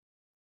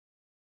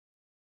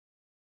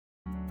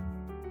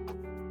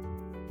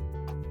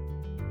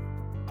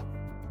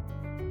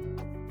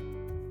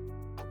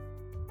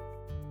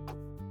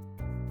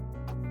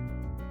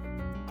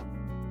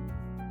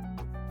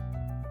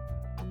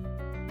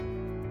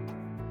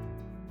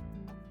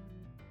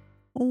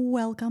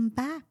Welcome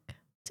back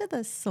to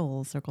the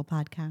Soul Circle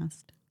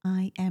podcast.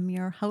 I am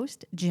your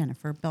host,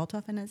 Jennifer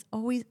Beltoff, and as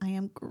always, I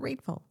am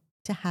grateful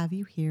to have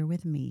you here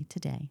with me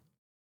today.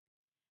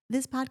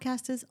 This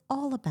podcast is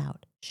all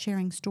about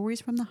sharing stories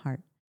from the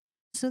heart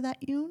so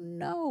that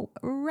you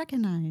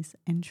recognize,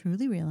 and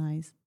truly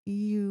realize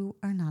you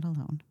are not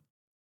alone.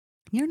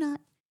 You're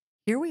not.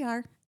 Here we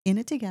are in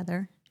it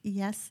together.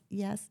 Yes,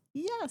 yes,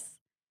 yes.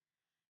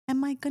 And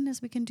my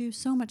goodness, we can do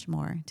so much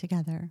more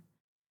together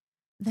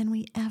than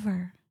we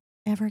ever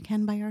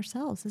can by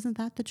ourselves. Isn't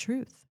that the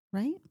truth,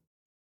 right?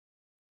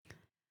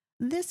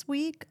 This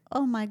week,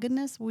 oh my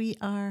goodness, we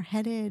are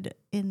headed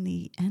in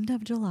the end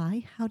of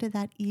July. How did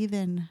that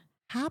even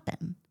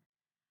happen?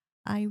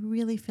 I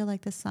really feel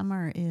like the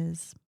summer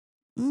is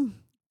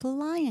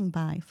flying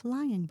by,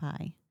 flying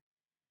by.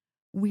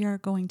 We are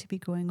going to be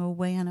going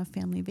away on a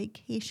family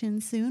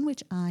vacation soon,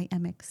 which I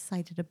am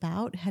excited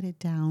about, headed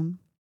down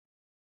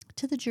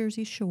to the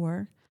Jersey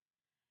Shore.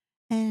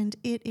 And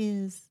it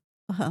is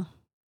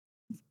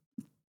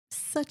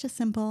such a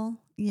simple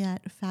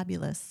yet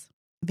fabulous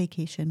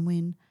vacation.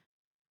 When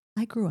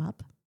I grew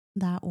up,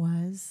 that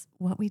was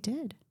what we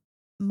did.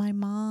 My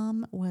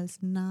mom was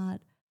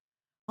not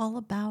all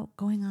about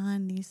going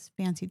on these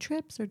fancy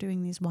trips or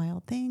doing these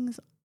wild things.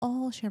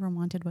 All she ever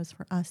wanted was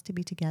for us to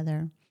be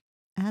together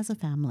as a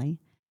family.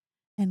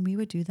 And we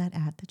would do that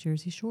at the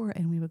Jersey Shore,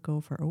 and we would go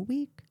for a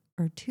week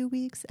or 2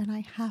 weeks. And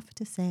I have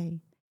to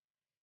say,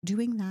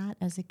 doing that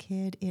as a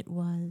kid, it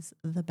was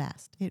the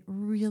best. It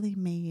really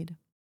made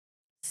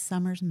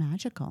summers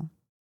magical.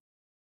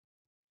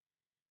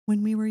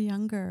 When we were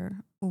younger,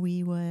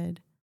 we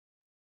would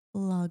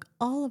lug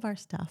all of our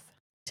stuff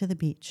to the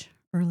beach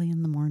early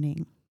in the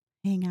morning,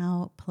 hang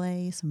out,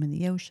 play, swim in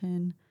the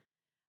ocean,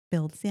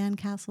 build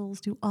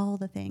sandcastles, do all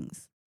the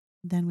things.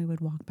 Then we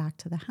would walk back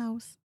to the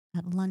house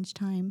at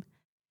lunchtime,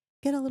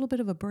 get a little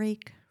bit of a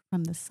break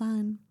from the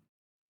sun,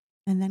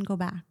 and then go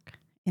back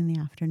in the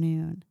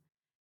afternoon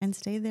and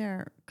stay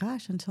there,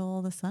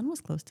 until the sun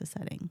was close to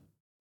setting.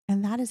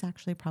 And that is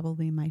actually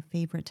probably my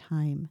favorite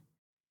time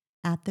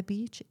at the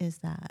beach, is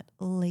that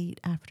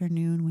late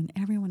afternoon when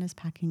everyone is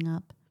packing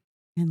up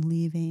and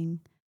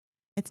leaving.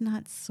 It's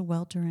not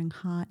sweltering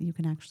hot. You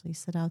can actually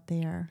sit out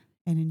there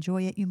and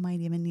enjoy it. You might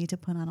even need to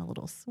put on a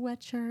little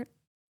sweatshirt.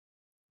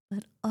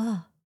 But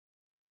I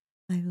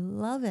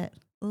love it.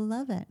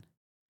 Love it.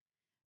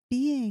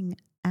 Being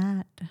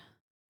at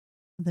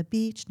the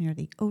beach near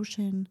the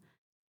ocean,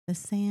 the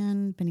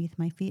sand beneath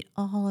my feet,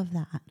 all of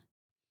that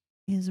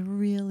is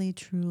really,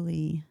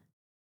 truly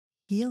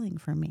healing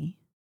for me.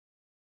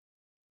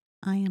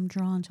 I am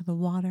drawn to the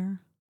water.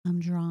 I'm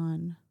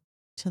drawn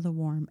to the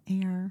warm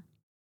air.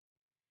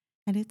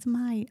 And it's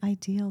my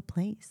ideal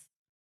place.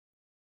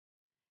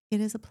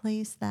 It is a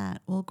place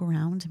that will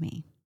ground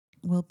me,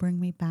 will bring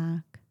me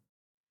back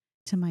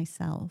to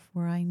myself,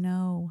 where I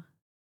know,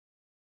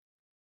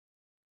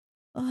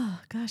 I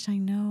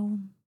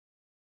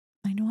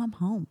know I'm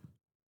home.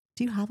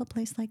 Do you have a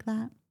place like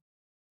that?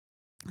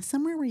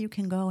 Somewhere where you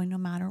can go, and no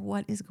matter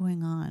what is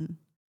going on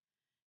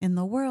in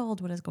the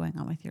world, what is going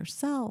on with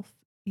yourself,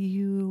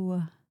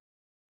 you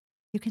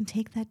can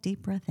take that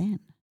deep breath in.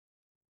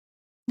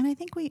 And I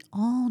think we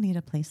all need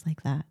a place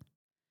like that.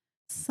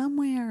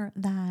 Somewhere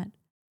that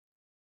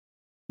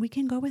we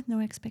can go with no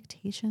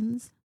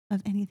expectations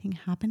of anything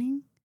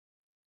happening.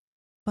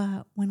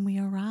 But when we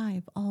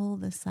arrive, all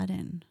of a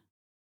sudden,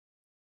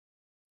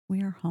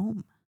 we are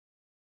home.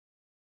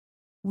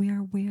 We are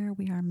where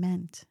we are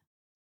meant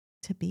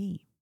to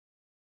be.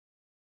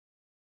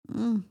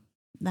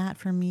 That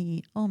for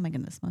me, oh my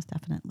goodness, most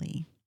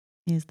definitely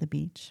is the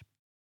beach.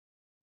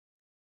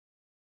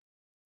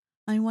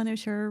 I want to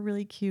share a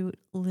really cute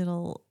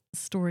little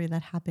story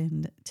that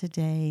happened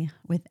today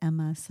with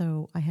Emma.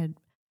 So I had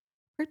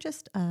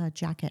purchased a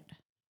jacket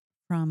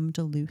from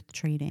Duluth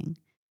Trading.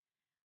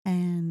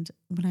 And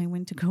when I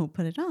went to go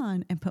put it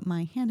on and put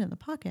my hand in the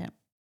pocket,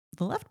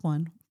 the left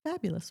one,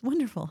 fabulous,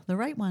 wonderful. The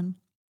right one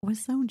was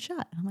sewn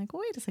shut. I'm like,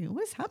 wait a second,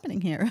 what's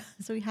happening here?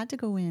 So we had to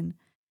go in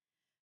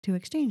to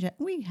exchange it.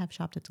 We have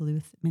shopped at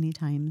Duluth many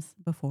times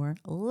before.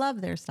 Love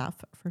their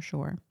stuff for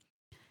sure.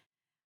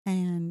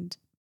 And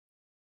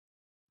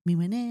we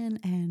went in,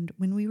 and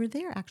when we were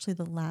there, actually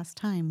the last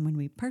time when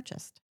we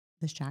purchased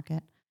this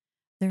jacket,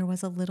 there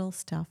was a little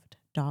stuffed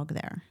dog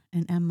there.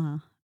 And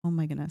Emma, oh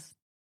my goodness,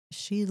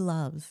 she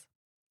loves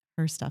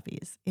her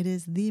stuffies. It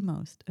is the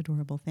most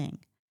adorable thing.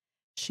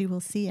 She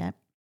will see it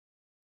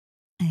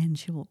and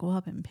she will go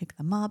up and pick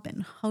them up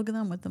and hug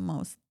them with the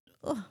most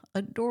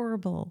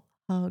adorable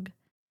hug.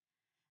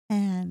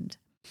 And,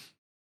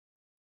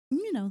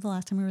 the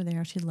last time we were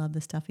there, she loved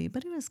the stuffy,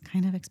 but it was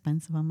kind of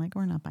expensive. I'm like,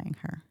 we're not buying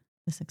her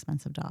this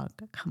expensive dog.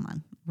 Come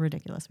on,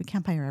 ridiculous. We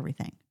can't buy her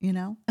everything,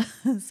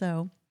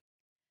 So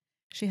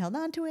she held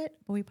on to it,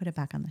 but we put it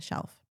back on the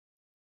shelf.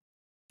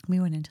 We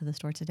went into the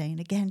store today, and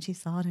again, she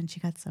saw it and she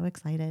got so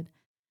excited.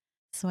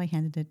 So I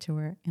handed it to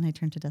her, and I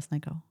turned to Des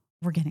and I go,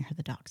 we're getting her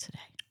the dog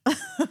today.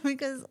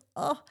 Because,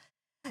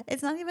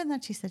 it's not even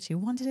that she said she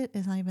wanted it.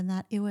 It's not even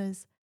that. It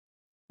was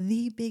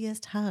the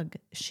biggest hug.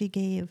 She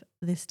gave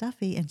this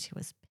stuffy and she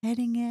was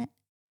petting it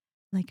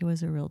like it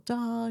was a real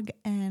dog.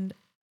 And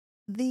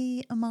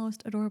the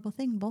most adorable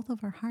thing, both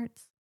of our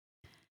hearts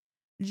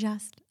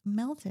just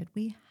melted.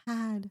 We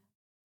had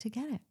to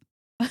get it.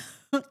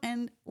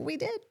 And we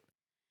did.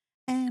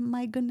 And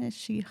my goodness,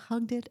 she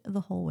hugged it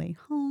the whole way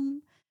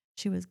home.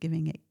 She was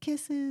giving it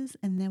kisses.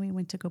 And then we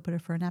went to go put her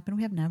for a nap. And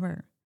we have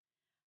never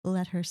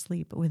let her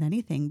sleep with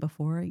anything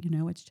before.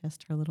 It's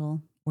just her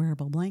little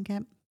wearable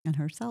blanket and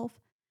herself.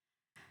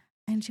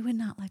 And she would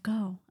not let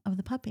go of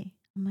the puppy.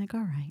 I'm like,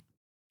 all right,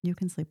 you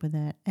can sleep with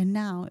it. And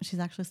now she's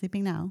actually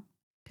sleeping now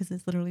because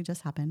this literally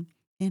just happened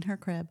in her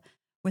crib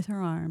with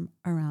her arm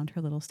around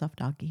her little stuffed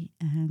doggy.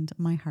 And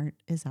my heart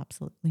is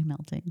absolutely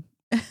melting.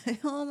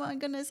 Oh my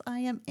goodness, I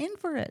am in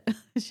for it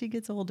as she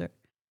gets older.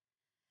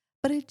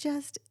 But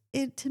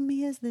it to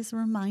me is this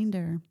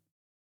reminder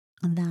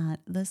that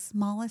the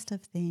smallest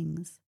of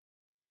things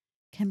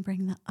can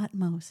bring the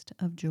utmost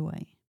of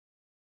joy.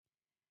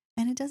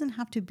 And it doesn't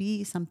have to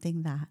be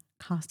something that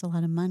costs a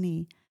lot of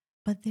money,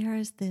 but there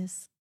is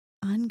this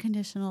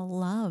unconditional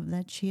love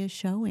that she is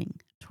showing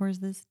towards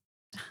this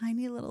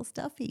tiny little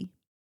stuffy.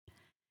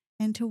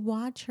 And to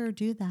watch her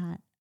do that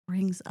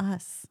brings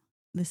us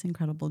this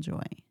incredible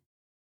joy.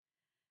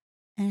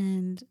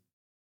 And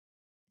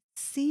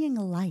seeing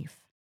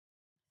life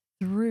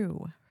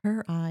through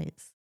her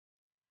eyes,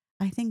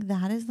 I think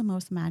that is the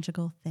most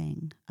magical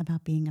thing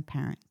about being a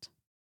parent.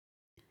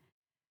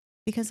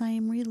 Because I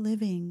am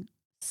reliving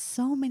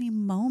so many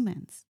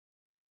moments,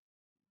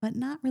 but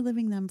not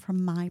reliving them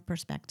from my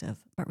perspective,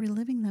 but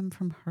reliving them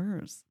from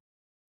hers.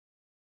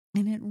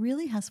 And it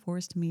really has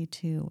forced me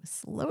to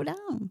slow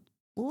down,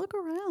 look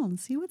around,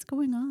 see what's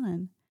going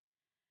on,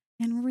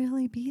 and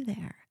really be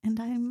there. And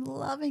I'm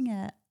loving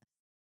it.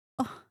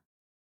 Oh,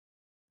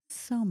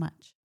 so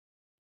much.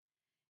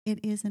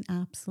 It is an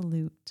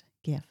absolute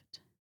gift.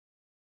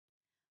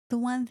 The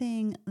one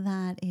thing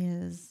that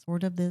is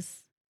sort of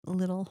this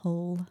little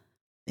hole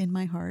in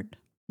my heart,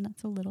 not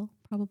so little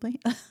probably,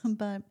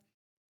 but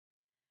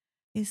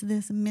is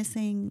this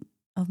missing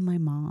of my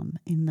mom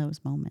in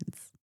those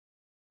moments.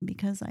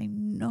 Because I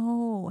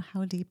know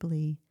how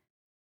deeply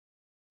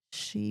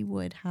she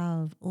would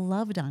have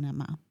loved on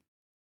Emma.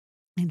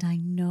 And I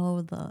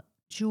know the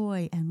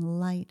joy and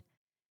light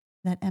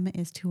that Emma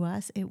is to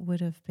us. It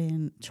would have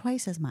been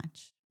twice as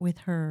much with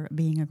her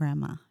being a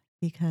grandma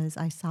because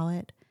I saw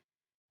it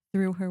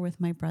through her with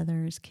my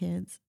brother's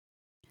kids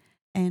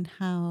and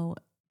how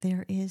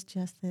there is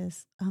just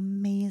this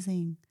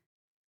amazing,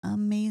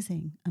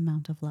 amazing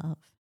amount of love.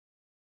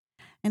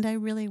 And I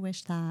really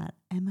wish that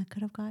Emma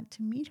could have got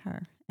to meet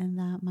her and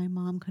that my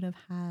mom could have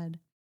had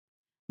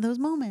those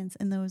moments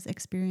and those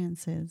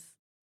experiences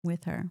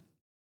with her.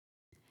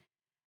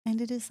 And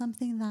it is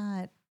something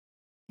that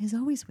is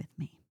always with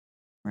me,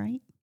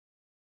 right?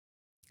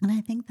 And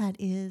I think that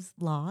is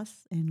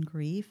loss and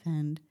grief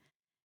and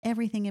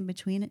everything in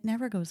between. It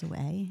never goes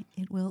away,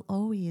 it will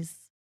always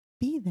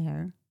be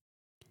there.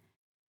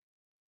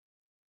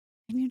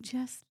 And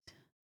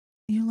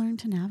you learn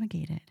to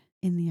navigate it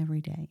in the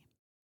everyday.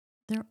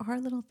 There are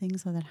little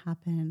things though that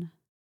happen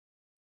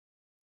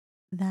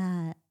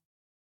that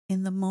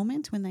in the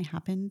moment when they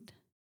happened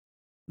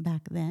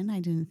back then, I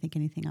didn't think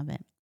anything of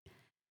it.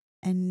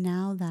 And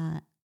now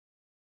that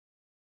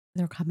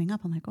they're coming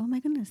up, I'm like, oh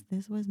my goodness,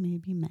 this was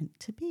maybe meant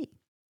to be.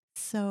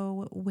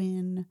 So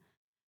when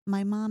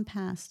my mom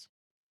passed,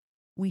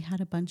 we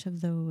had a bunch of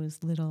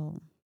those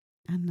little,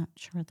 I'm not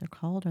sure what they're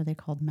called. Are they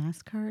called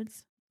mass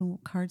cards?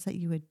 Cards that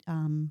you would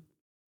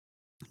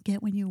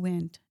get when you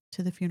went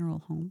to the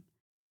funeral home.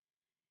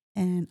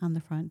 And on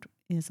the front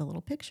is a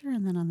little picture.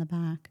 And then on the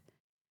back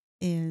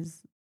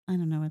is, I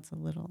don't know, it's a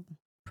little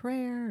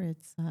prayer.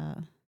 It's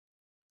a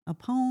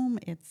poem.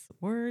 It's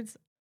words.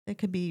 It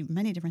could be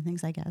many different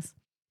things, I guess.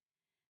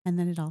 And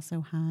then it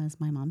also has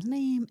my mom's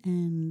name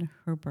and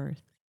her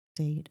birth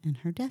date and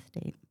her death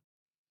date.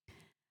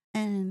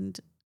 And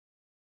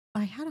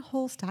I had a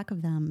whole stack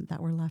of them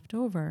that were left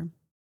over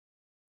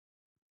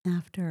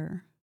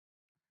after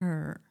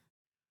her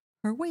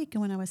wake.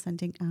 And when I was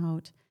sending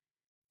out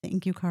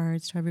thank you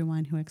cards to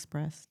everyone who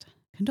expressed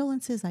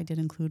condolences, I did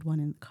include one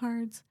in the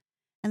cards.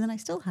 And then I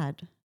still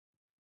had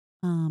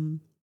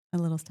a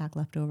little stack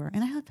left over.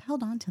 And I have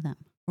held on to them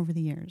over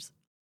the years.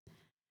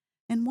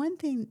 And one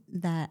thing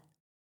that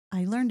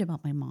I learned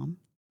about my mom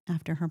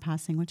after her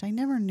passing, which I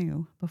never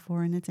knew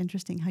before, and it's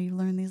interesting how you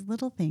learn these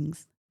little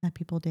things that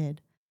people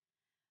did.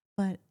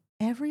 But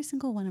every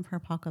single one of her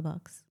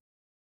pocketbooks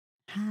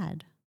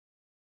had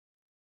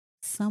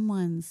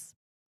someone's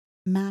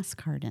mass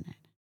card in it.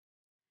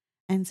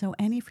 And so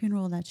any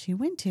funeral that she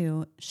went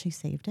to, she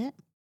saved it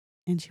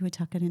and she would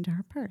tuck it into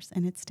her purse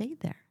and it stayed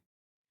there.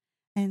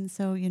 And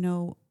so,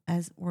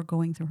 as we're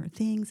going through her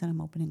things and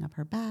I'm opening up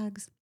her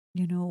bags,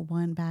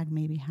 one bag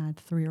maybe had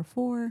 3 or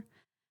 4,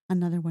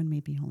 another one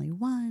maybe only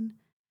 1.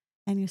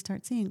 And you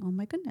start seeing, oh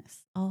my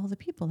goodness, all the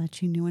people that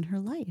she knew in her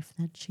life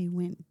that she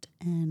went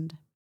and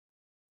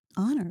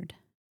honored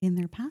in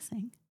their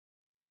passing.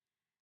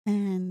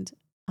 And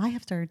I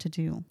have started to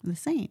do the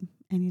same.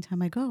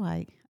 Anytime I go,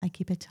 I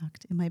keep it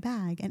tucked in my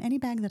bag. And any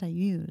bag that I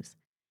use,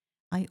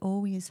 I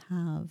always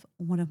have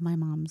one of my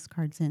mom's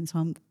cards in. So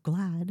I'm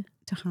glad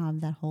to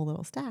have that whole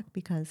little stack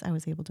because I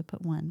was able to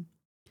put one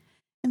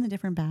in the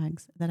different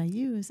bags that I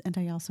use. And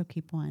I also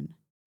keep one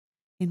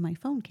in my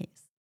phone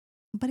case.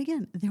 But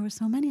again, there were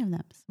so many of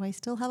them. So I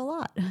still have a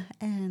lot.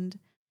 And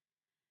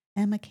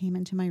Emma came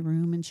into my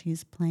room and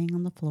she's playing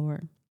on the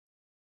floor.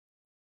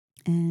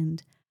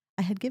 And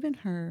I had given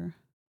her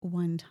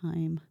one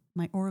time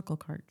my oracle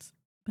cards.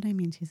 But I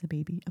mean, she's a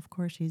baby. Of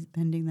course, she's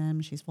bending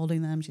them, she's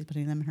folding them, she's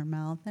putting them in her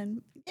mouth,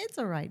 and it's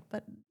all right.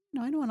 But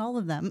I don't want all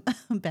of them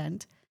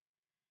bent.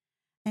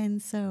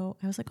 And so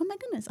I was like, oh my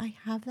goodness, I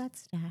have that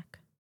stack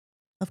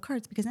of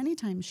cards because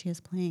anytime she is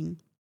playing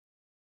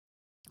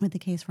with the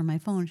case for my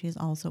phone, she is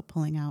also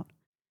pulling out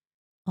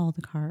all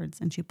the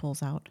cards and she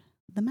pulls out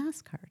the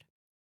mask card.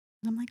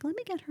 And I'm like, let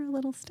me get her a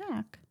little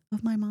stack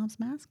of my mom's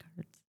mask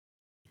cards.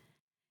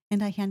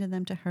 And I handed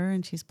them to her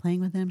and she's playing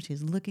with them.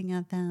 She's looking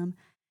at them.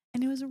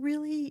 And it was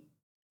really,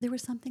 there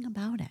was something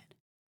about it.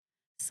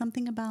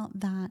 Something about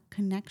that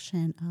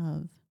connection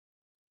of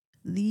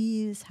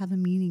these have a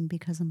meaning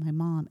because of my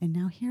mom. And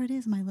now here it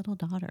is, my little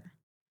daughter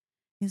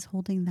is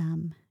holding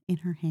them in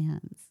her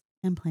hands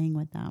and playing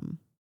with them.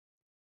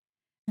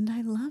 And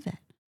I love it.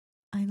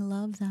 I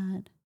love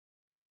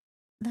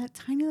that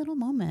tiny little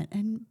moment.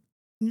 And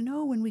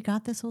when we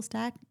got this whole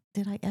stack,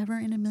 did I ever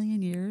in a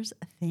million years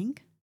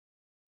think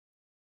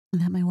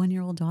that my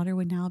 1-year-old daughter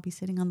would now be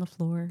sitting on the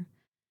floor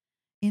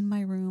in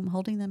my room,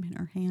 holding them in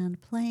her hand,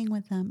 playing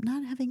with them,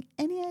 not having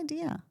any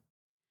idea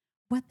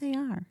what they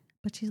are.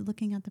 But she's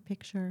looking at the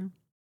picture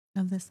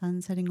of the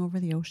sun setting over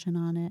the ocean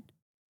on it.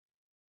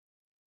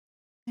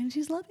 And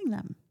she's loving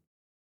them.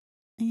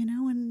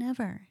 And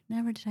never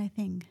did I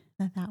think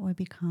that that would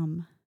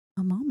become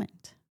a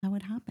moment that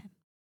would happen.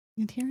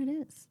 And here it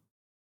is.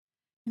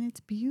 And it's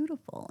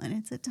beautiful. And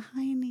it's a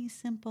tiny,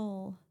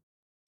 simple,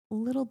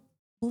 little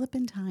blip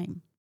in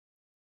time.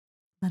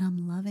 But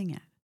I'm loving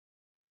it.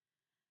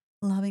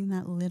 Loving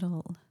that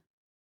little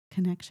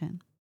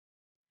connection.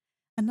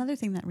 Another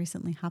thing that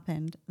recently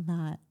happened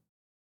that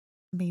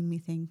made me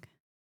think,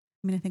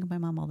 I think of my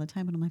mom all the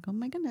time, but I'm like, oh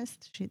my goodness,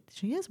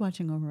 she is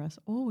watching over us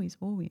always,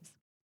 always.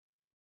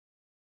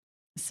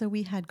 So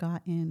we had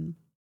gotten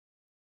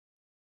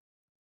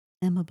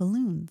Emma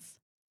balloons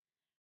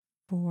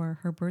for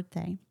her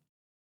birthday,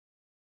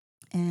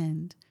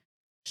 and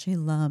she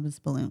loves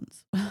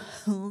balloons,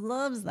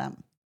 loves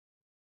them.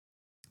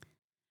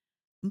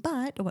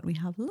 But what we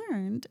have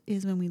learned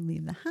is when we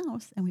leave the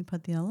house and we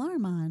put the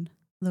alarm on,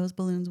 those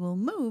balloons will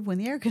move when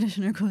the air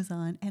conditioner goes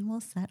on and will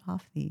set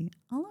off the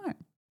alarm.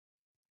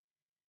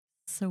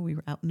 So we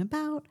were out and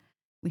about.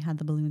 We had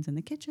the balloons in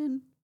the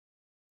kitchen.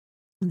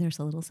 There's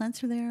a little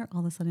sensor there.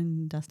 All of a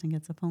sudden, Dustin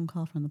gets a phone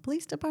call from the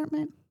police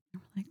department.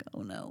 We're like,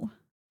 oh no.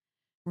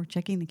 We're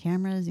checking the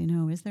cameras.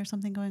 Is there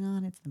something going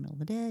on? It's the middle of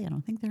the day. I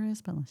don't think there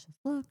is, but let's just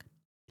look.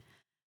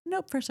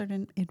 Nope, for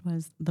certain, it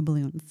was the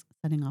balloons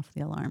setting off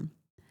the alarm.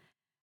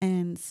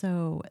 And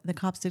so the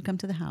cops did come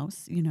to the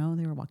house. They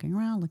were walking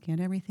around, looking at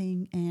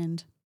everything.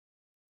 And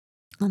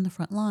on the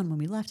front lawn, when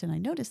we left, and I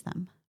noticed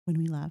them when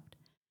we left,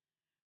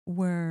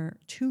 were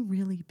 2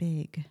 really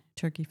big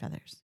turkey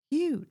feathers,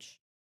 huge.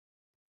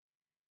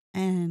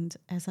 And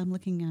as I'm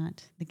looking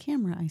at the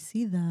camera, I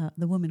see the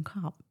woman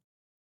cop.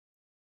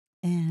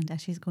 And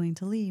as she's going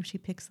to leave, she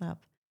picks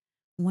up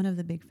one of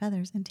the big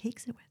feathers and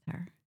takes it with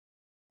her.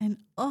 And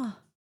I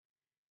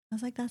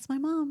was like, that's my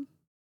mom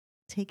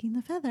taking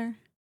the feather.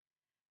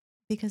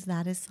 Because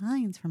that is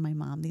signs from my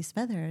mom, these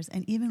feathers.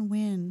 And even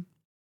when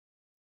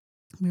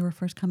we were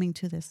first coming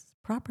to this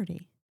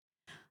property,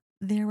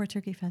 there were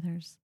turkey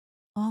feathers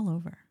all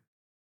over.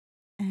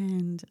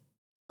 And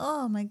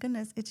oh my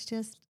goodness,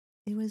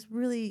 it was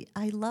really,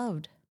 I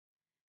loved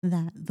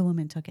that the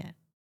woman took it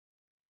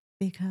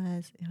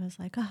because it was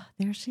like, oh,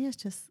 there she is,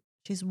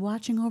 she's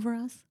watching over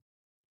us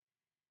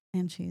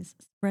and she's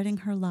spreading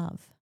her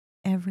love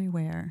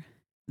everywhere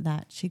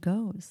that she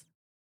goes.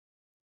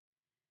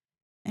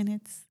 And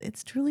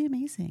it's truly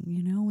amazing,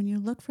 when you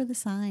look for the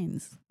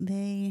signs,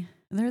 they're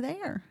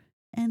there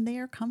and they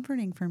are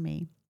comforting for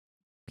me,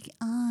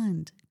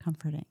 beyond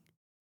comforting.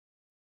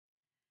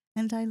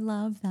 And I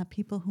love that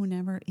people who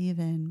never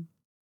even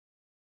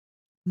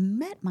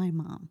met my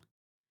mom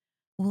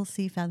will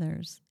see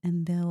feathers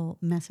and they'll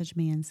message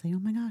me and say, oh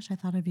my gosh, I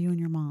thought of you and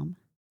your mom.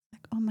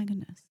 Like, oh my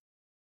goodness,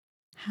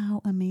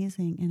 how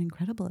amazing and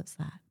incredible is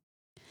that?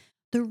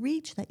 The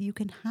reach that you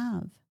can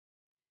have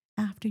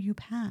after you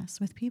pass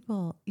with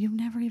people you've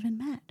never even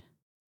met.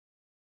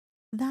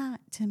 That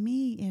to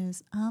me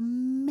is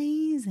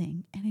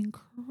amazing and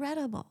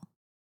incredible.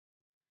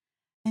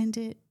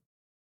 And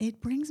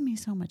it brings me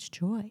so much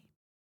joy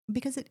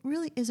because it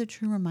really is a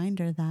true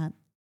reminder that,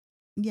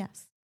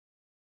 yes,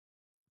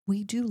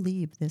 we do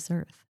leave this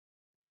earth,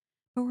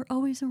 but we're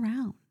always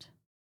around.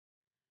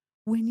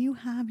 When you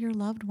have your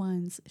loved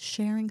ones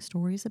sharing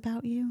stories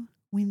about you,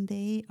 when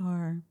they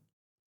are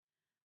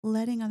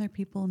letting other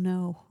people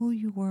know who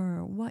you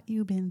were, what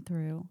you've been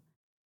through,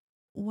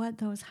 what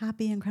those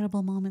happy,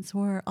 incredible moments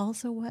were,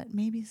 also what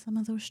maybe some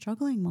of those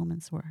struggling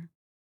moments were.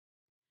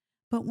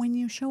 But when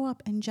you show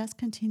up and just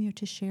continue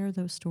to share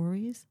those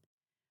stories,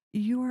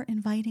 you are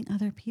inviting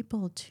other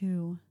people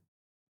to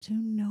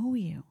know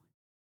you,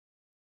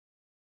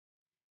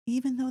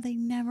 even though they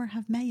never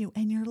have met you,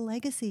 and your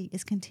legacy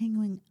is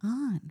continuing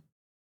on.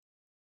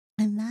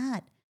 And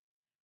that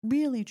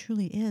really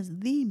truly is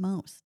the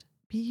most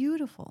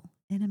beautiful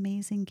and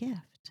amazing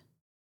gift.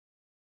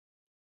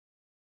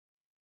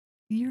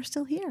 You're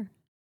still here.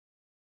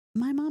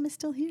 My mom is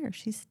still here.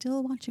 She's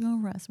still watching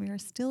over us. We are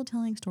still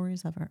telling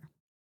stories of her.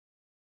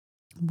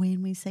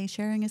 When we say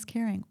sharing is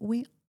caring,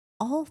 we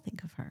all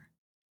think of her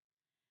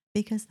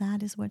because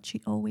that is what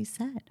she always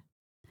said.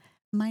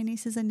 My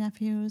nieces and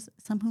nephews,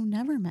 some who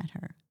never met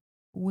her,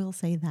 will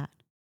say that.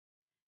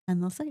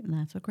 And they'll say,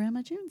 that's what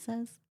Grandma June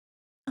says.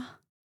 Oh,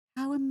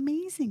 how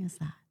amazing is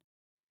that?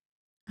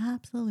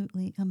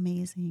 Absolutely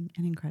amazing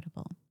and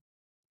incredible.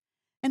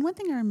 And one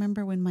thing I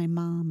remember when my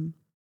mom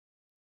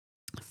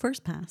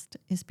first passed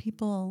is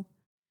people,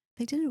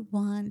 they didn't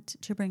want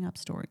to bring up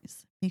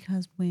stories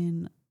because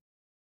when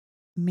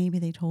maybe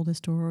they told a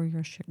story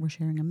or were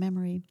sharing a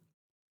memory,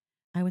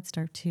 I would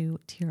start to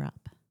tear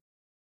up.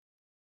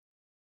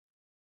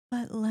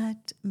 But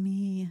let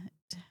me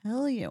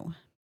tell you,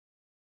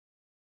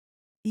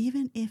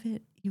 even if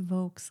it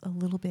evokes a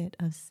little bit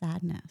of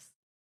sadness,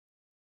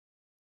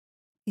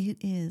 it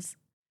is,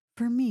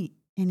 for me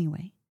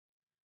anyway,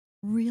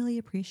 really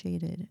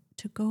appreciated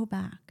to go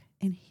back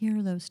and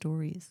hear those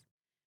stories,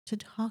 to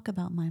talk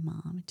about my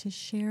mom, to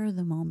share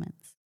the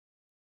moments,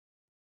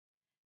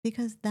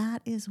 because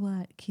that is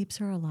what keeps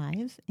her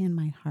alive in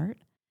my heart.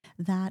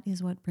 That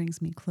is what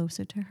brings me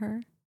closer to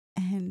her.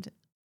 And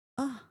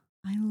oh,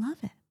 I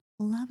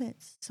love it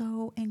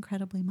so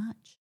incredibly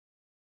much.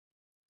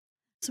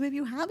 So if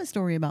you have a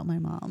story about my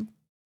mom,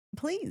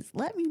 please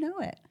let me know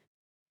it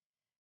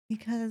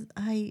because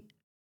I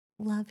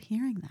love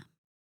hearing them.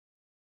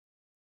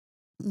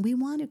 We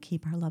want to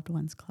keep our loved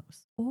ones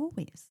close,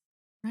 always,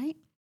 right?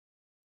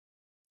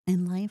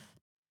 In life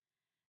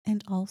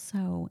and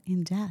also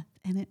in death.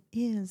 And it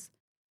is,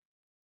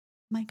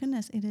 my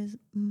goodness, it is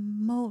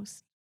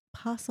most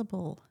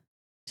possible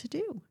to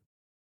do.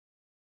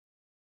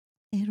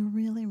 It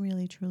really,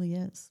 really, truly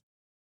is.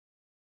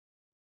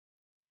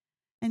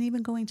 And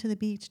even going to the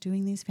beach,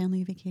 doing these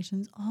family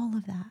vacations, all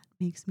of that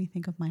makes me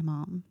think of my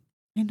mom.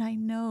 And I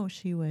know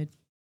she would,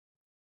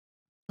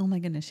 oh my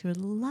goodness, she would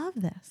love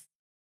this.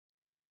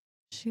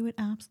 She would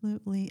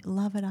absolutely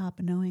love it up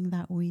knowing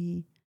that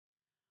we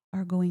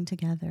are going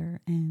together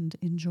and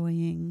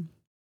enjoying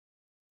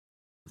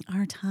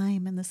our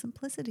time and the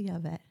simplicity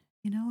of it.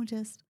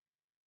 Just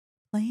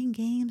playing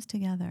games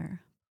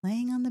together,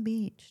 playing on the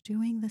beach,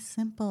 doing the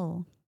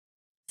simple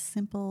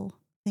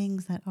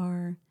things that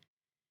are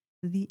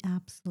the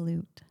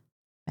absolute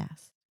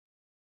best.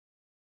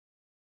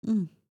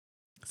 Mm.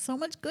 So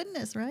much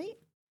goodness, right?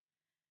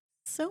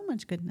 So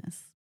much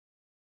goodness.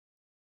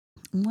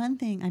 One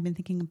thing I've been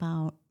thinking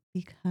about,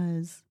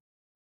 because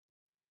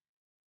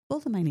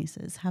both of my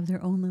nieces have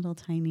their own little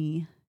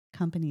tiny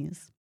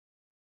companies,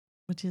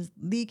 which is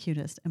the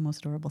cutest and most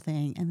adorable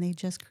thing. And they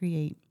just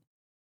create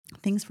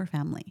things for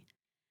family.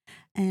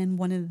 And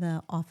one of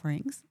the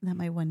offerings that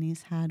my one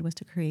niece had was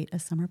to create a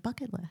summer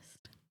bucket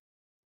list.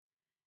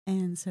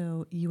 And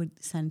so you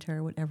would send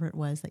her whatever it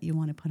was that you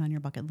want to put on your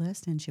bucket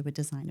list, and she would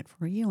design it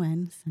for you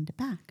and send it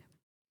back.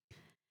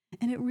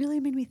 And it really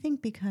made me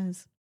think,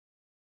 because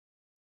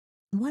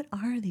what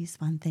are these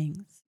fun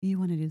things you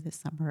want to do this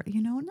summer?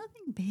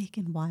 Nothing big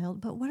and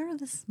wild, but what are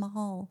the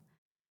small,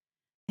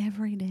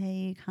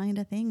 everyday kind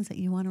of things that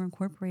you want to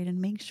incorporate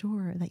and make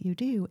sure that you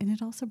do? And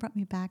it also brought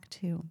me back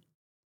to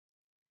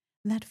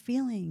that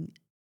feeling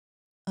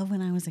of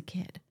when I was a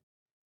kid.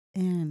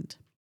 And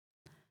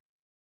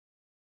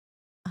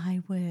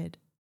I would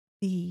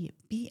be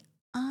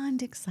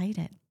beyond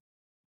excited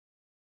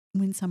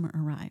when summer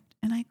arrived.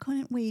 And I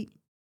couldn't wait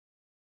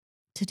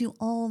to do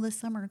all the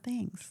summer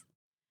things,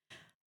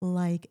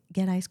 like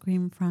get ice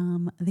cream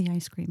from the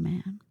ice cream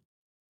man,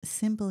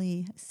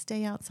 simply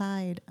stay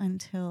outside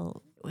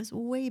until it was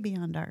way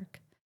beyond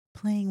dark,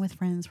 playing with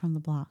friends from the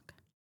block,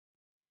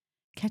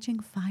 catching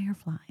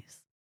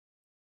fireflies,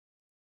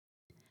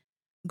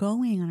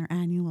 going on our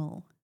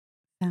annual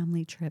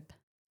family trip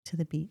to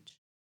the beach,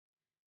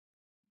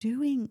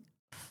 doing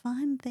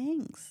fun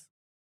things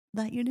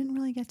that you didn't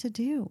really get to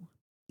do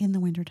in the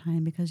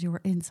wintertime because you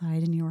were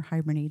inside and you were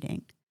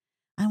hibernating.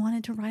 I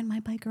wanted to ride my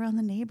bike around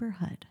the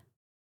neighborhood.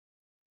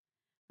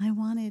 I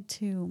wanted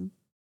to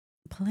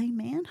play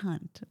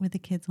manhunt with the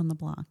kids on the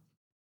block,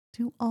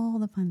 do all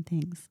the fun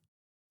things.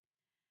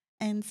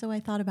 And so I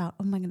thought about,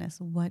 oh my goodness,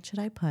 what should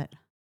I put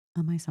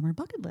on my summer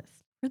bucket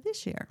list for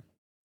this year?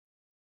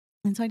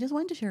 And so I just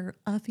wanted to share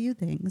a few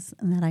things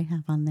that I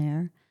have on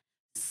there.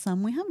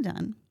 Some we have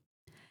done,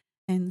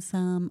 and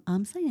some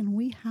I'm saying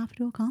we have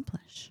to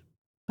accomplish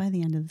by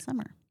the end of the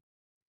summer.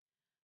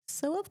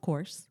 So, of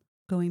course,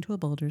 going to a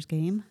Boulders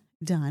game,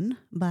 done,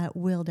 but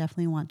we'll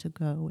definitely want to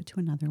go to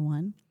another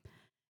one.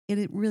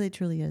 It really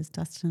truly is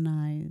Dustin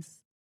and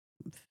I's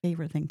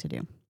favorite thing to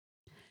do.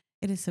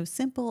 It is so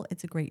simple.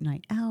 It's a great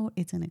night out.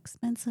 It's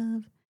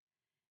inexpensive.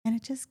 And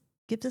it just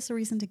gives us a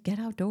reason to get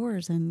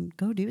outdoors and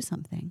go do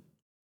something.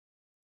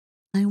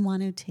 I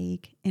want to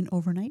take an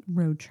overnight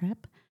road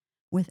trip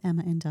with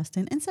Emma and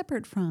Dustin, and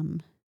separate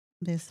from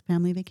this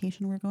family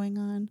vacation we're going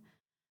on,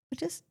 but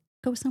just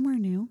go somewhere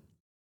new,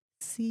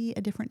 see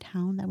a different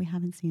town that we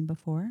haven't seen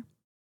before.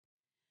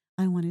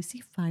 I want to see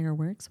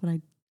fireworks, what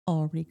I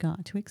already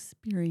got to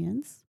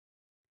experience.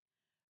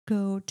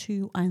 Go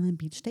to Island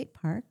Beach State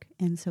Park.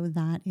 And so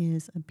that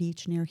is a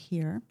beach near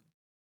here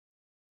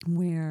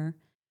where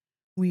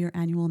we are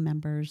annual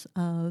members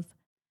of,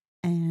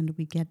 and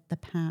we get the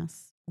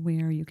pass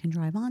where you can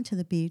drive onto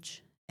the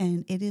beach.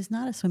 And it is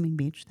not a swimming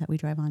beach that we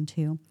drive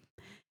onto.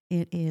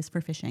 It is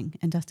for fishing,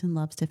 and Dustin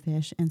loves to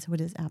fish. And so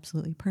it is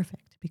absolutely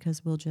perfect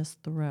because we'll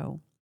just throw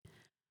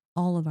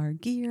all of our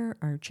gear,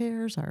 our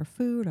chairs, our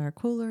food, our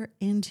cooler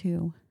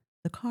into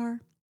the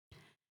car.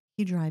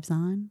 He drives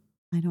on.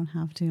 I don't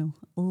have to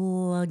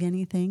lug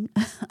anything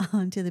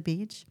onto the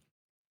beach.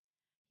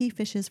 He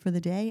fishes for the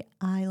day.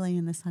 I lay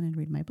in the sun and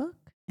read my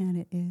book, and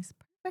it is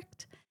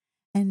perfect.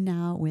 And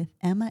now with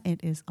Emma, it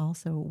is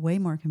also way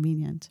more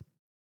convenient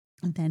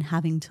than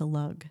having to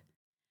lug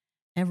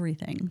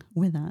everything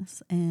with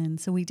us. And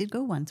so we did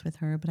go once with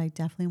her, but I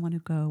definitely want to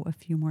go a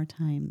few more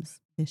times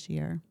this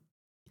year.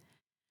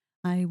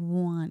 I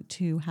want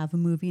to have a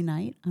movie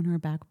night on our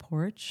back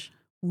porch,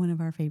 one of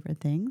our favorite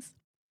things.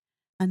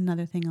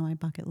 Another thing on my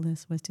bucket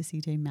list was to see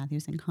Dave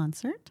Matthews in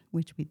concert,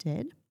 which we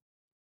did.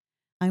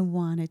 I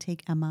want to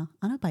take Emma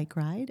on a bike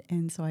ride,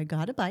 and so I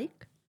got a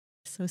bike.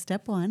 So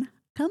step one,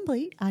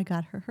 complete. I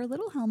got her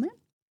little helmet,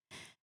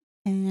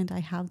 and I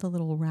have the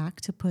little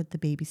rack to put the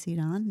baby seat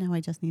on. Now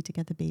I just need to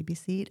get the baby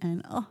seat,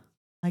 and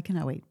I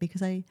cannot wait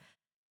because I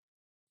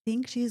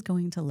think she's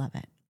going to love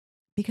it.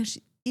 Because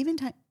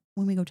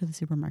when we go to the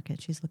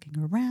supermarket, she's looking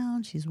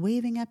around, she's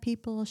waving at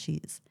people,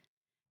 she's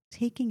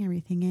taking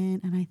everything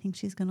in, and I think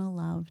she's going to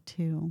love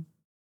to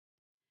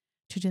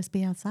just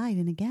be outside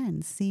and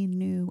again see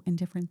new and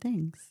different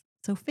things.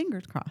 So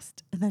fingers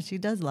crossed that she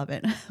does love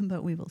it,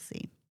 but we will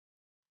see.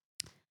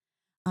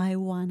 I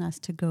want us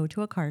to go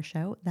to a car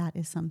show. That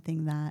is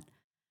something that,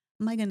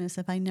 my goodness,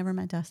 if I never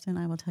met Dustin,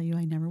 I will tell you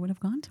I never would have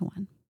gone to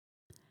one.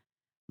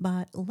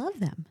 But love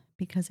them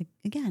because,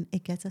 again,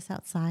 it gets us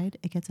outside.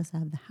 It gets us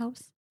out of the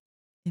house.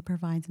 It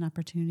provides an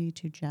opportunity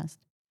to just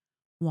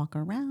walk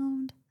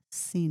around,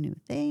 see new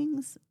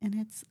things, and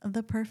it's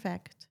the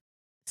perfect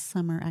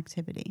summer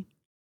activity.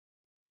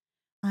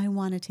 I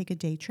want to take a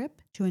day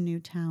trip to a new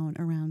town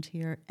around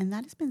here, and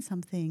that has been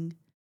something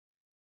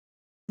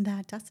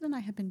that Dustin and I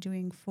have been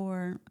doing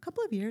for a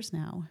couple of years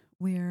now,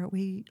 where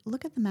we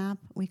look at the map,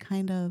 we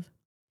kind of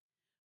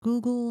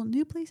Google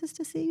new places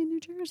to see in New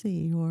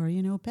Jersey or,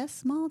 best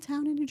small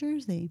town in New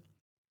Jersey.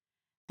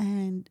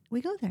 And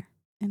we go there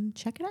and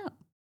check it out.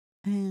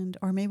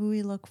 Or maybe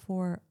we look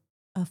for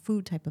a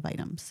food type of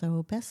item.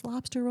 So best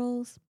lobster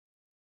rolls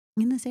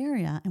in this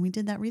area. And we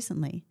did that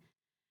recently.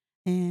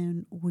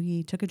 And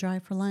we took a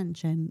drive for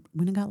lunch and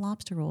went and got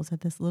lobster rolls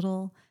at this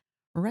little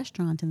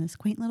restaurant in this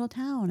quaint little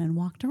town and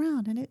walked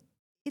around. And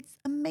it's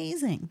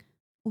amazing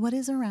what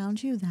is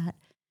around you that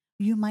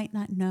you might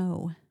not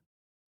know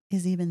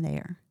is even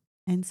there.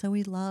 And so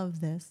we love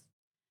this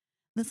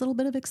little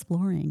bit of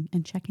exploring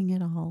and checking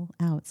it all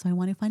out. So I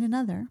want to find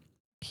another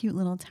cute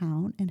little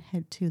town and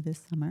head to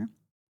this summer.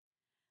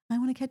 I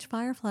want to catch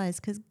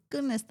fireflies because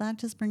goodness, that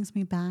just brings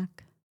me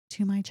back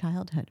to my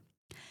childhood.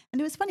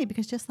 And it was funny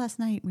because just last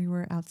night we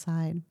were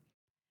outside,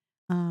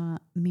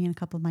 me and a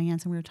couple of my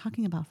aunts, and we were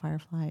talking about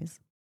fireflies.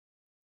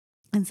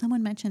 And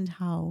someone mentioned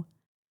how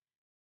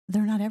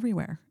they're not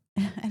everywhere.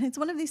 And it's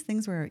one of these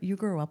things where you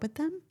grow up with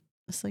them.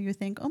 So you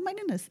think, oh my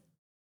goodness,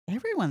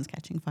 everyone's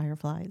catching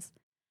fireflies.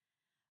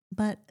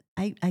 But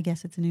I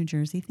guess it's a New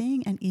Jersey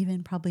thing and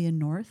even probably a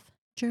North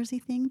Jersey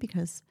thing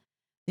because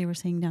they were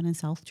saying down in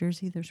South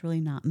Jersey, there's really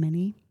not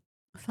many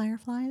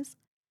fireflies.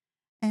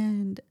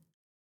 And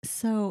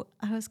so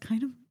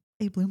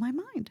it blew my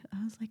mind.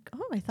 I was like,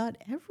 I thought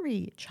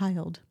every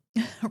child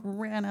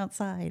ran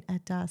outside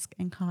at dusk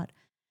and caught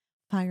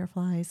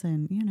fireflies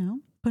and,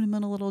 put them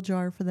in a little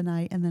jar for the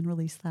night and then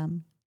release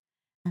them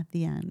at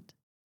the end.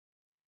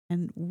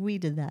 And we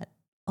did that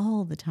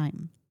all the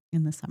time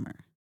in the summer.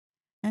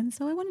 And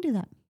so I want to do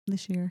that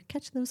this year,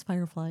 catch those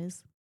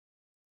fireflies.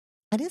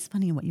 It is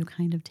funny what you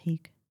kind of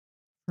take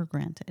for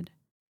granted.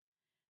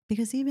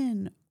 Because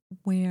even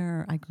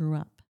where I grew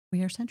up,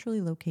 we are centrally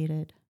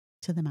located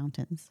to the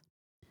mountains,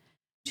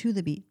 to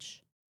the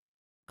beach,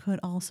 could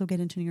also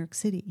get into New York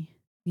City,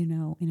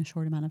 in a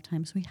short amount of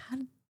time. So we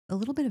had a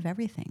little bit of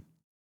everything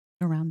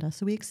around us.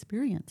 So we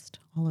experienced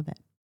all of it.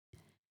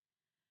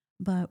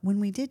 But when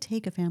we did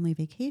take a family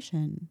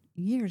vacation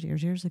years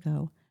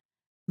ago,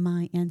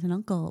 my aunt and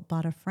uncle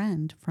bought a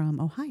friend from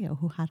Ohio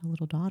who had a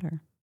little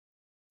daughter.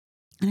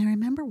 And I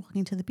remember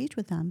walking to the beach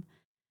with them,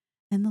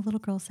 and the little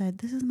girl said,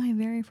 "This is my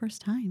very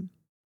first time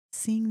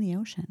seeing the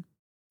ocean."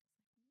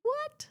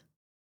 What?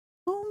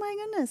 Oh my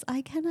goodness.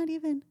 I cannot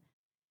even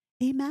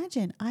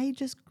imagine. I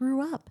just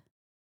grew up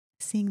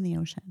seeing the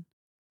ocean.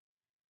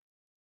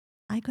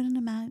 I couldn't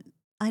imagine,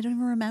 I don't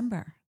even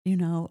remember,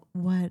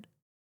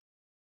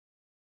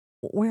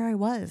 where I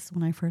was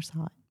when I first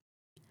saw it.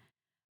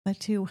 But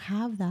to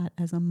have that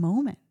as a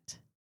moment,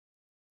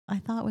 I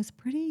thought was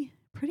pretty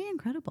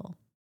incredible.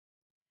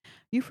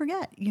 You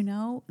forget,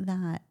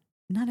 that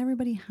not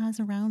everybody has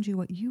around you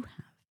what you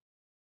have.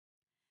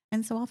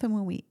 And so often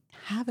when we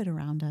have it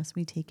around us,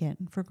 we take it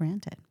for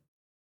granted.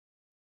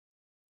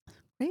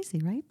 Crazy,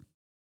 right?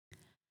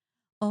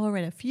 All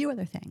right, a few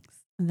other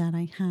things that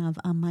I have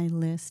on my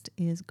list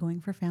is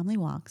going for family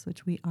walks,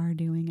 which we are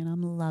doing, and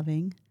I'm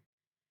loving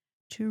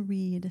to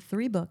read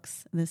 3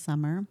 books this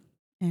summer.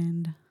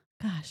 And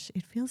gosh,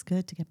 it feels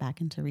good to get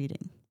back into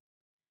reading.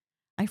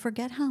 I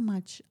forget how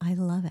much I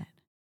love it.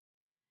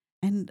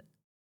 And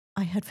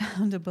I had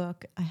found a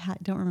book,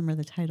 don't remember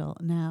the title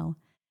now,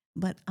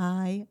 but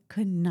I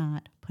could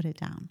not put it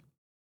down.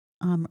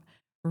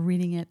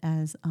 Reading it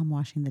as I'm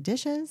washing the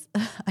dishes.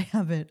 I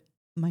have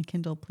my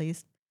Kindle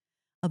placed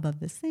above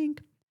the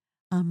sink.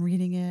 I'm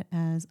reading it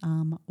as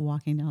I'm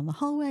walking down the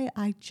hallway.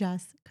 I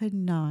just could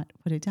not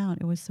put it down.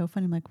 It was so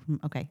fun. I'm like,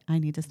 okay, I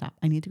need to stop.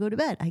 I need to go to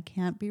bed. I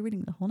can't be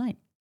reading the whole night.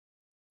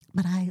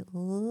 But I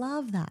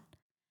love that.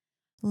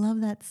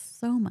 Love that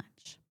so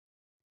much.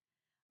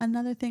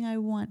 Another thing I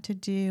want to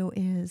do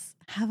is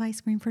have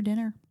ice cream for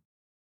dinner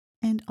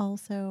and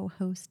also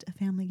host a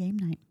family game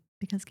night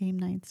because game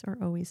nights are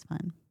always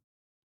fun.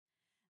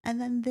 And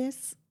then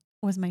this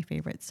was my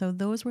favorite. So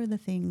those were the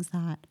things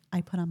that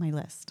I put on my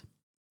list.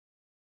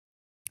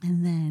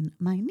 And then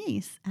my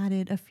niece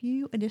added a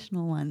few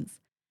additional ones.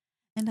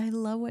 And I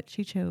love what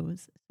she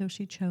chose. So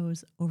she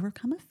chose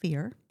overcome a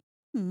fear.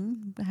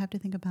 I have to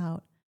think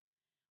about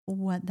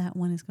what that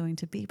one is going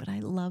to be. But I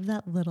love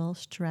that little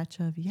stretch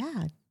of,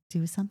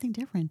 do something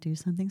different, do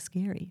something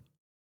scary.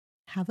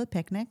 Have a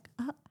picnic.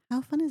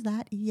 How fun is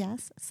that?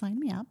 Yes, sign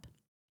me up.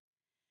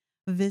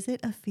 Visit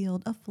a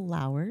field of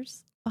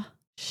flowers.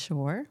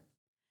 Sure.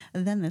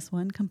 Then this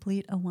one,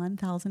 complete a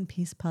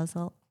 1,000-piece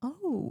puzzle.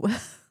 Oh,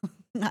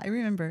 I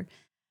remember.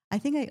 I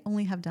think I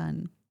only have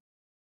done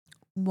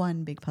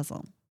one big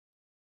puzzle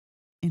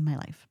in my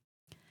life.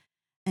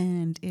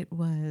 And it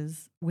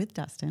was with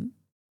Dustin.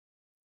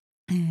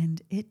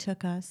 And it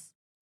took us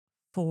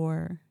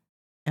forever.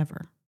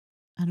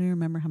 I don't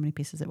remember how many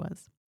pieces it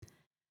was.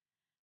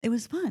 It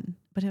was fun,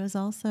 but it was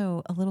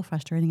also a little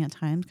frustrating at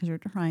times because you're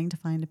trying to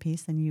find a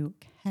piece and you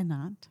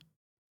cannot.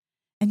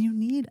 And you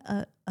need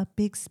a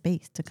big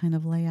space to kind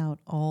of lay out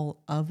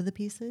all of the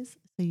pieces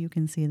so you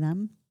can see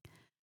them.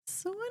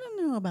 So I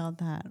don't know about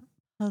that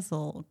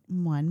puzzle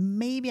one.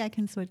 Maybe I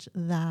can switch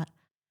that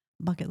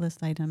bucket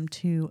list item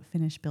to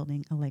finish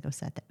building a Lego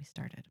set that we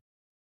started.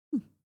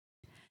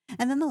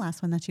 And then the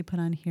last one that you put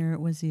on here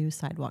was use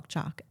sidewalk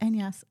chalk. And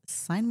yes,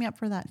 sign me up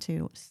for that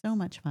too. So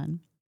much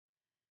fun.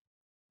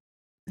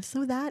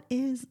 So that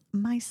is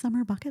my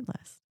summer bucket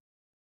list.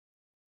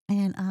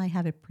 And I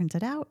have it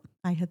printed out.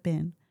 I have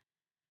been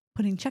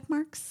putting check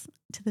marks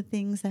to the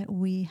things that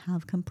we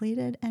have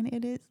completed. And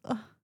it is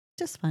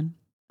just fun,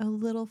 a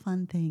little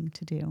fun thing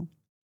to do.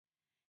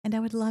 And I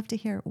would love to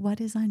hear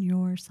what is on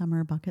your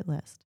summer bucket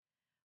list.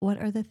 What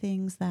are the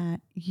things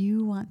that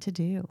you want to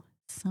do?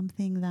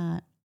 Something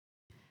that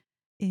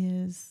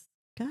is,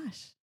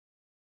 gosh,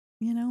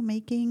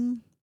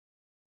 making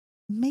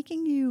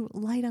you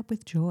light up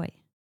with joy.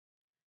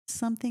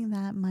 Something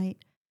that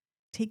might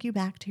take you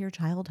back to your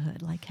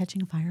childhood, like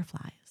catching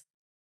fireflies.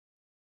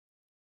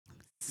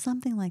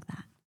 Something like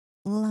that.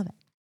 Love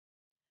it.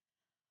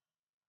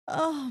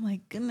 Oh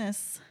my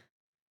goodness.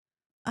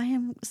 I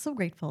am so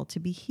grateful to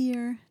be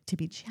here, to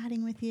be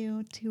chatting with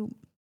you, to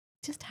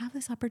just have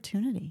this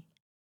opportunity.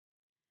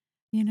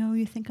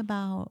 You think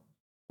about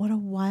what a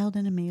wild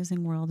and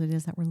amazing world it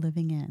is that we're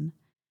living in,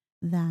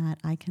 that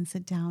I can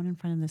sit down in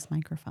front of this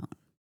microphone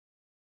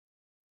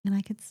and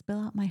I could spill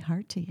out my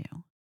heart to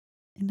you.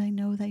 And I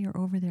know that you're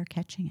over there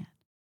catching it.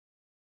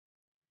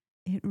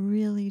 It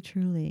really,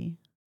 truly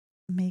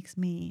makes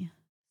me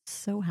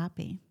so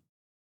happy.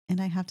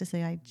 And I have to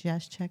say, I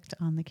just checked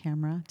on the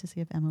camera to see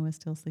if Emma was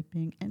still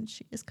sleeping, and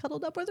she is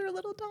cuddled up with her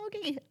little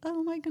doggy.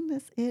 Oh my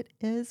goodness, it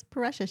is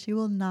precious. She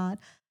will not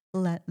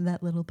let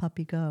that little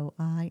puppy go.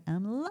 I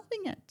am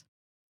loving it.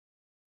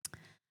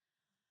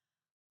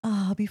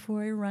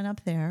 Before I run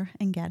up there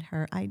and get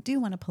her, I do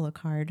want to pull a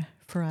card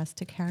for us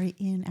to carry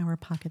in our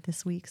pocket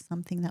this week,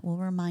 something that will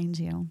remind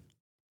you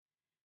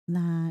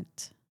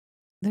that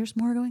there's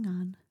more going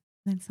on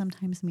than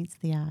sometimes meets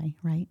the eye,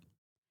 right?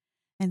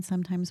 And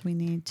sometimes we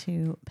need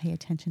to pay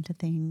attention to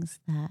things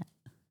that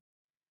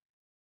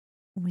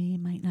we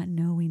might not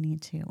know we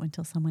need to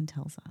until someone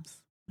tells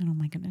us. And oh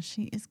my goodness,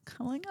 she is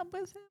cuddling up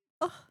with him.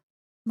 Oh,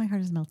 my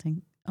heart is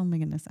melting. Oh my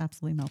goodness,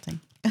 absolutely melting.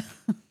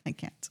 I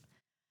can't.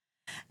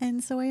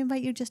 And so I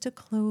invite you just to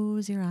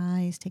close your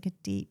eyes, take a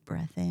deep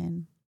breath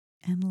in,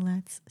 and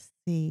let's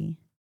see.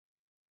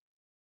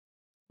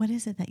 What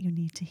is it that you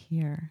need to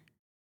hear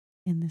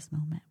in this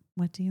moment?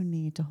 What do you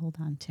need to hold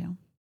on to?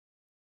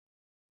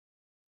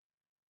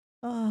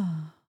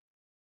 Oh,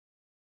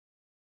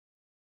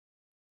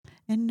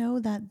 and know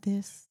that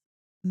this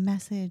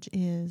message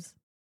is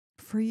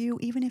for you,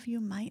 even if you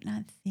might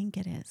not think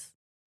it is.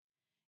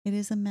 It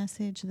is a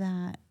message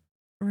that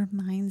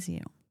reminds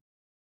you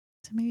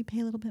to maybe pay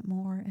a little bit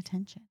more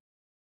attention.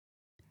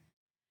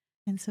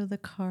 And so the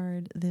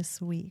card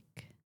this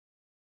week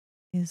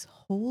is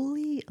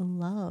Holy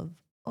Love.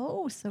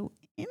 Oh, so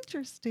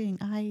interesting.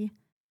 I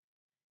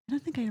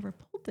don't think I ever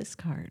pulled this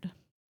card,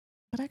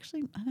 but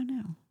actually, I don't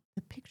know.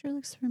 The picture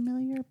looks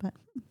familiar, but.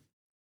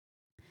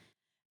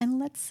 And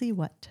let's see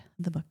what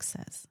the book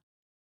says.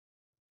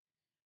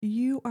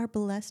 You are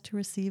blessed to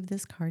receive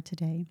this card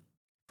today,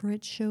 for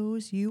it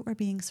shows you are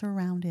being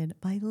surrounded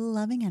by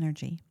loving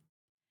energy,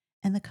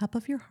 and the cup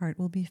of your heart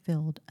will be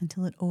filled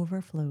until it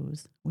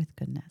overflows with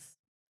goodness.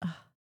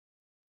 Ah.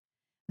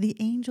 The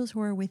angels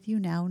who are with you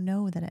now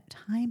know that at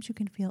times you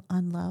can feel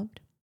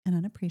unloved and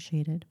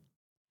unappreciated,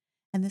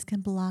 and this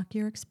can block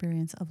your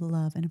experience of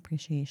love and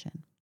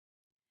appreciation.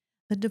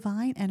 The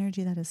divine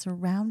energy that is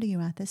surrounding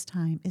you at this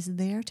time is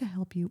there to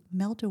help you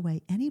melt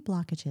away any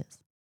blockages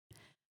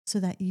so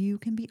that you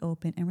can be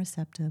open and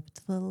receptive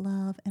to the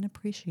love and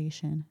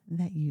appreciation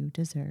that you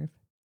deserve.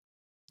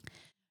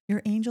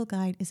 Your angel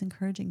guide is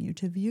encouraging you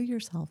to view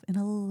yourself in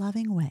a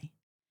loving way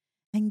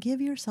and give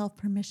yourself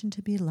permission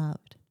to be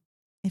loved.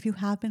 If you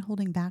have been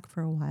holding back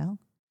for a while,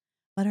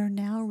 but are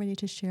now ready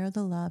to share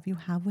the love you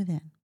have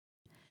within,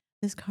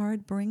 this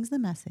card brings the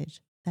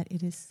message that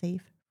it is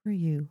safe for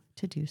you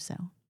to do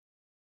so.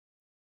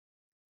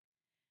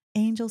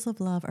 Angels of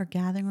love are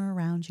gathering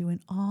around you in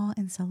awe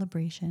and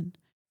celebration,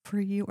 for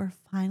you are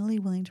finally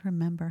willing to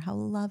remember how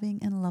loving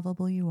and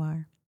lovable you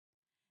are.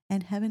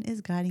 And heaven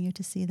is guiding you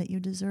to see that you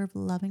deserve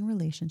loving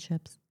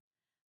relationships,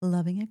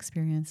 loving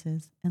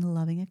experiences, and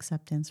loving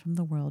acceptance from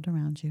the world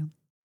around you.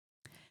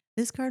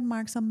 This card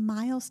marks a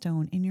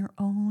milestone in your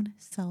own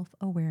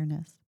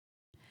self-awareness.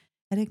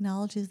 It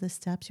acknowledges the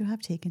steps you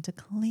have taken to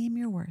claim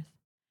your worth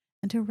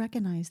and to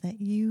recognize that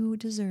you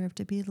deserve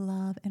to be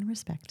loved and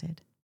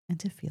respected and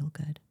to feel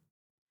good.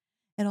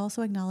 It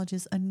also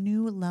acknowledges a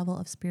new level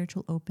of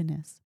spiritual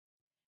openness,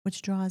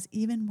 which draws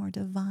even more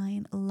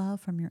divine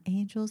love from your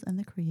angels and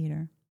the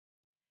Creator.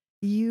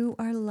 You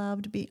are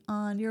loved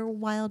beyond your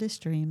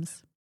wildest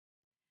dreams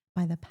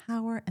by the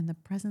power and the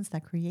presence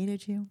that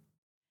created you.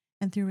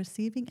 And through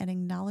receiving and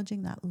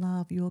acknowledging that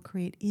love, you will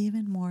create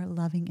even more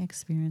loving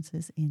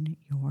experiences in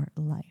your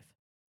life.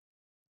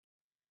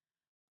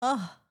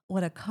 Oh,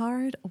 what a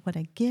card, what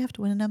a gift,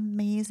 what an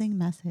amazing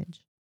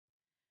message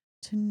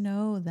to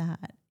know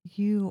that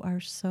you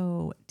are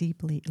so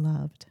deeply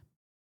loved.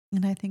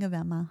 And I think of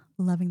Emma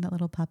loving that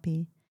little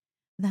puppy,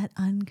 that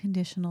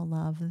unconditional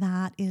love.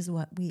 That is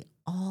what we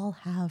all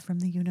have from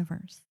the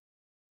universe.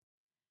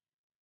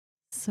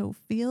 So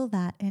feel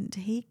that and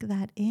take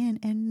that in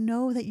and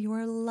know that you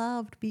are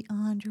loved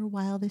beyond your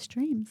wildest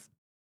dreams.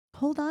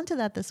 Hold on to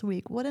that this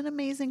week. What an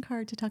amazing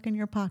card to tuck in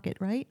your pocket,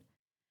 right?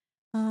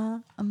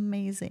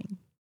 Amazing.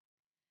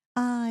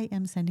 I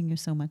am sending you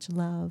so much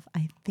love.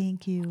 I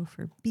thank you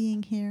for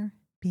being here,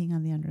 being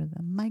on the under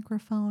the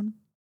microphone.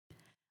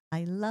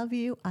 I love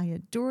you. I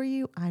adore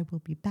you. I will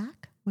be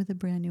back with a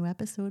brand new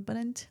episode. But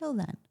until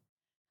then,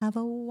 have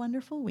a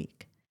wonderful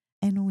week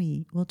and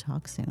we will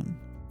talk soon.